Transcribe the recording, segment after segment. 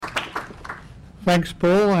Thanks,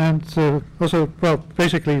 Paul, and also, well,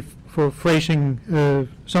 basically for phrasing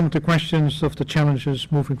some of the questions of the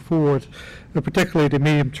challenges moving forward, particularly the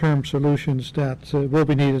medium-term solutions that will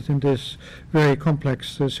be needed in this very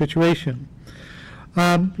complex situation.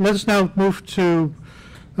 Let us now move to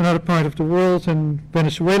another part of the world, in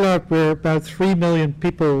Venezuela, where about 3 million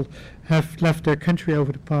people have left their country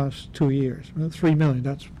over the past 2 years. Well, 3 million,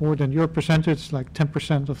 that's more than your percentage, like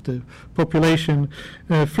 10% of the population,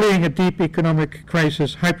 fleeing a deep economic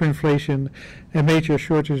crisis, hyperinflation, and major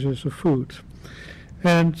shortages of food.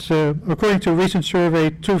 And according to a recent survey,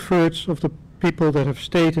 2/3 of the people that have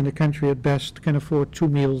stayed in the country at best can afford 2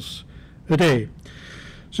 meals a day.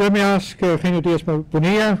 So let me ask Eugenio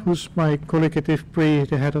Diaz-Bonilla, who's my colleague at IFPRI,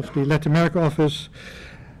 the head of the Latin America office,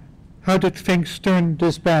 how did things turn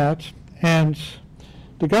this bad? And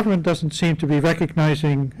the government doesn't seem to be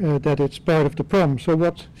recognizing that it's part of the problem. So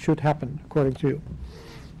what should happen, according to you?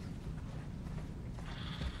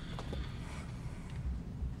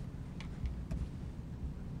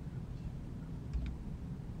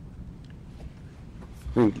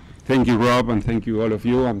 Thank you, Rob, and thank you all of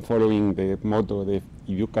you. I'm following the motto that if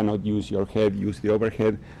you cannot use your head, use the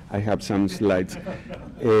overhead. I have some slides.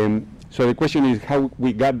 So the question is how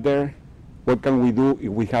we got there. What can we do if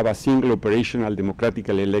we have a single operational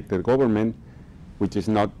democratically elected government, which is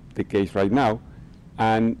not the case right now?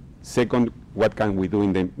 And second, what can we do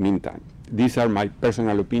in the meantime? These are my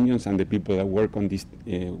personal opinions, and the people that work on this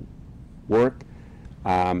work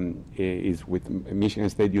is with Michigan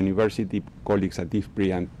State University, colleagues at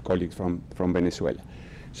IFPRI, and colleagues from Venezuela.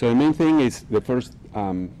 So the main thing is the first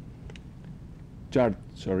chart,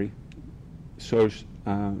 shows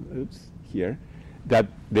here that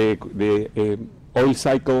the oil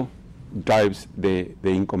cycle drives the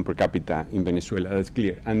income per capita in Venezuela. That's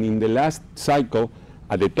clear. And in the last cycle,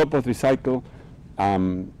 at the top of the cycle,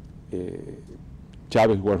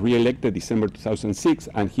 Chavez was re-elected December 2006,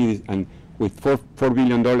 and with $4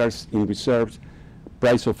 billion in reserves,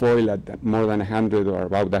 price of oil at more than 100 or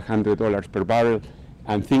about $100 per barrel,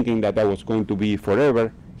 and thinking that was going to be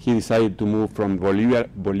forever, he decided to move from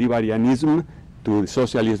Bolivarianism to the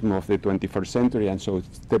socialism of the 21st century, and so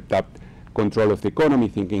stepped up control of the economy,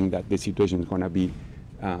 thinking that the situation is going to be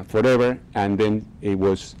forever. And then it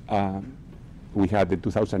was, we had the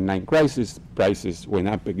 2009 crisis, prices went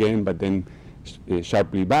up again, but then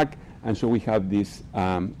sharply back, and so we have this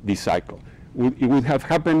cycle. It would have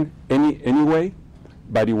happened anyway,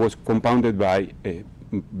 but it was compounded by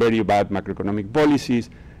very bad macroeconomic policies,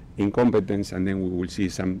 incompetence, and then we will see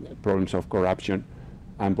some problems of corruption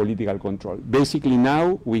and political control. Basically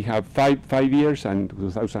now we have five years, and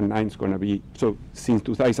 2009 is going to be, so since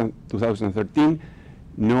 2013,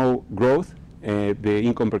 no growth. The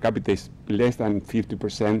income per capita is less than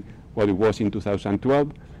 50% what it was in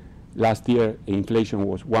 2012. Last year, inflation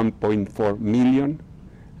was 1.4 million,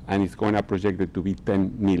 and it's going to projected to be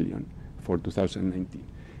 10 million for 2019.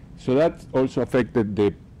 So that also affected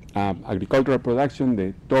the agricultural production.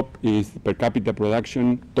 The top is per capita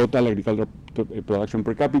production, total agricultural production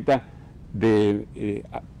per capita. To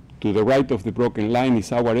the right of the broken line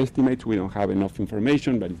is our estimates. We don't have enough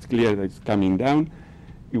information, but it's clear that it's coming down.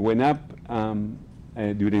 It went up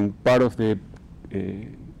during part of the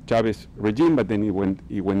Chavez regime, but then it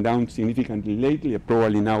went down significantly lately.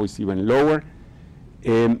 Probably now it's even lower.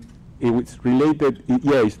 It was related,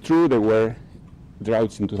 yeah, it's true, there were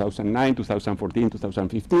droughts in 2009, 2014,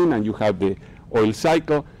 2015, and you have the oil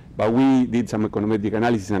cycle, but we did some econometric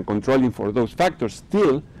analysis and controlling for those factors.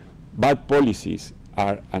 Still, bad policies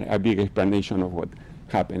are a big explanation of what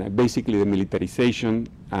happened. Basically, the militarization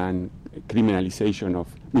and criminalization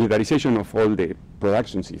of all the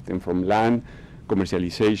production system, from land,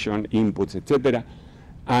 commercialization, inputs, etc.,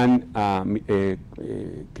 and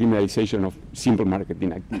criminalization of simple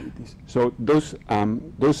marketing activities. So those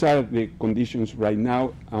are the conditions right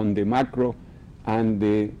now on the macro and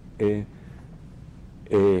the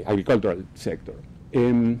agricultural sector.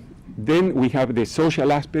 Then we have the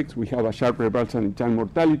social aspects. We have a sharp reversal in child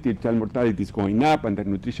mortality. Child mortality is going up, and the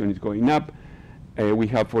nutrition is going up. We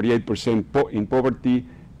have 48% in poverty,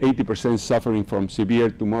 80% suffering from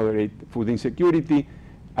severe to moderate food insecurity.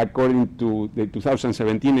 According to the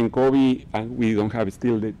 2017 NCOVI, and we don't have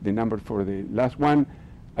still the number for the last one,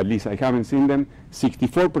 at least I haven't seen them,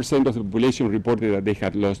 64% of the population reported that they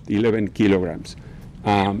had lost 11 kilograms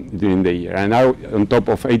during the year, and now on top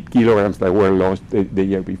of 8 kilograms that were lost the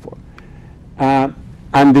year before. And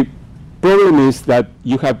the problem is that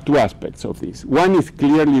you have two aspects of this. One is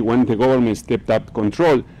clearly when the government stepped up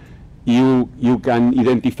control, you can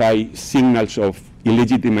identify signals of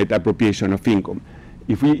illegitimate appropriation of income.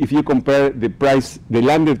 if you compare the price, the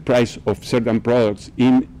landed price of certain products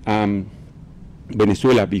in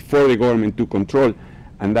Venezuela before the government took control,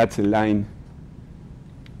 and that's a line,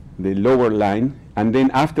 the lower line, and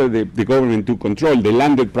then after the government took control, the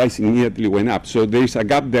landed price immediately went up. So there's a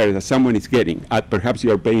gap there that someone is getting. Perhaps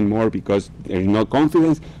you are paying more because there is no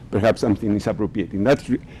confidence, perhaps something is appropriating. That's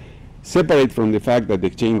separate from the fact that the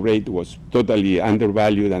exchange rate was totally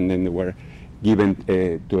undervalued, and then they were given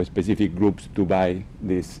to specific groups to buy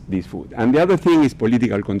this food. And the other thing is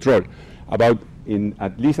political control.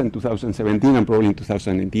 At least in 2017 and probably in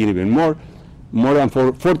 2019 even more than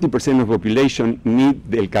 40% of the population need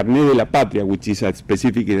the Carnet de la Patria, which is a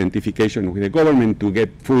specific identification with the government to get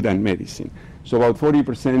food and medicine. So about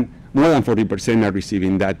 40%, more than 40% are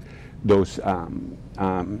receiving those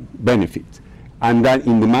benefits. And that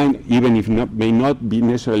in the mind, even if may not be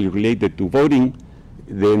necessarily related to voting,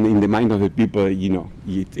 then in the mind of the people,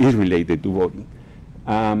 it is related to voting.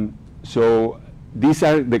 So these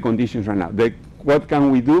are the conditions right now. What can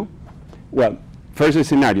we do? Well, first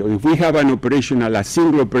scenario, if we have a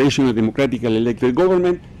single operational democratically elected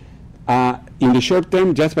government, in the short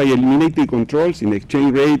term, just by eliminating controls in the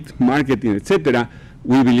exchange rate, marketing, etc.,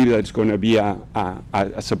 we believe that it's going to be a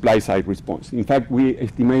supply-side response. In fact, we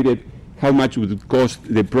estimated how much would it cost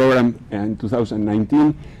the program in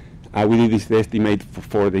 2019. We did this estimate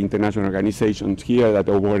for the international organizations here that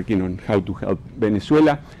are working on how to help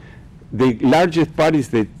Venezuela. The largest part is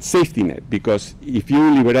the safety net, because if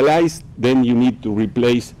you liberalize, then you need to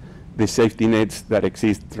replace the safety nets that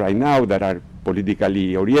exist right now that are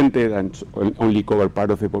politically oriented and only cover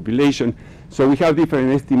part of the population. So we have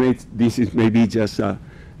different estimates. This is maybe just a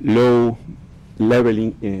low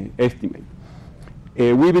leveling estimate.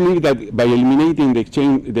 We believe that by eliminating the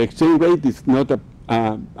exchange rate is not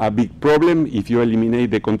a big problem if you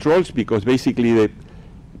eliminate the controls, because basically the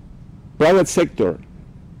private sector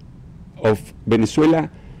of Venezuela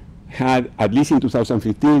had, at least in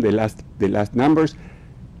 2015, the last numbers,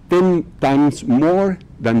 10 times more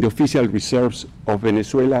than the official reserves of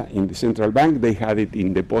Venezuela in the central bank. They had it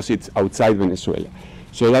in deposits outside Venezuela.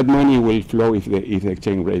 So that money will flow if the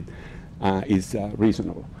exchange rate is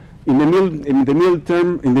reasonable. In the medium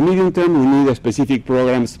term, we need specific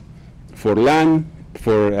programs for land,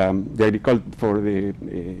 for the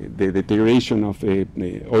deterioration of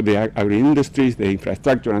all the agri-industries, the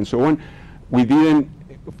infrastructure, and so on. We didn't,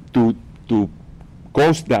 to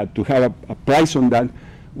cost that, to have a price on that,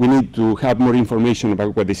 we need to have more information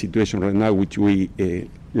about what the situation right now, which we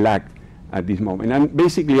lack at this moment. And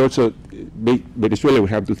basically also, Venezuela will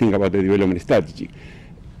have to think about the development strategy.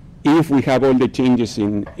 If we have all the changes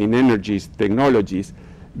in energies, technologies,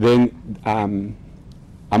 then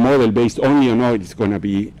a model based only on oil is going to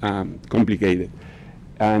be complicated.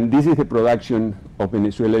 And this is the production of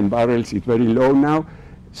Venezuelan barrels. It's very low now.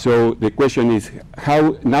 So the question is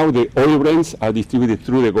how now the oil rents are distributed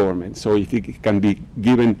through the government. So if it can be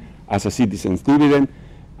given as a citizen's dividend,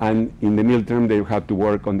 and in the middle term they have to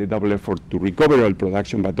work on the double effort to recover oil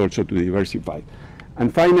production, but also to diversify.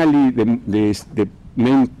 And finally, the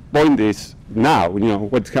main point is now,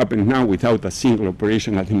 what's happening now without a single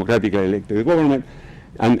operational democratically elected government.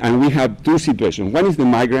 And we have two situations. One is the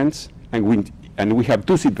migrants, and we have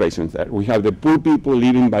two situations there. We have the poor people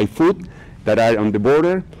living by food that are on the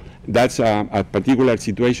border. That's a particular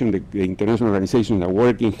situation. The international organizations are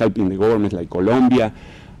working, helping the governments like Colombia,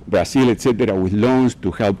 Brazil, etc., with loans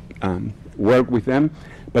to help work with them.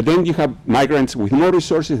 But then you have migrants with more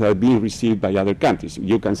resources that are being received by other countries.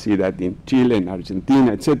 You can see that in Chile and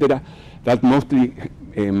Argentina, etc., that mostly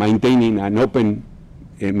maintaining an open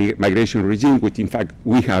migration regime, which in fact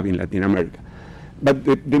we have in Latin America. But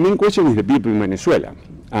the main question is the people in Venezuela.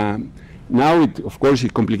 Now, of course,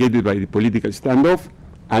 it's complicated by the political standoff,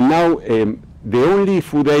 and now the only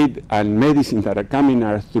food aid and medicines that are coming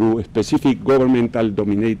are through specific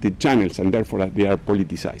governmental-dominated channels, and therefore they are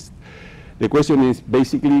politicized. The question is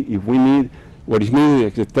basically if we need, what is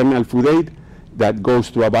needed is external food aid that goes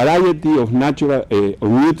to a variety of neutral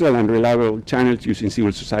and reliable channels using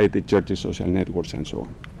civil society, churches, social networks, and so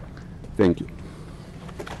on. Thank you.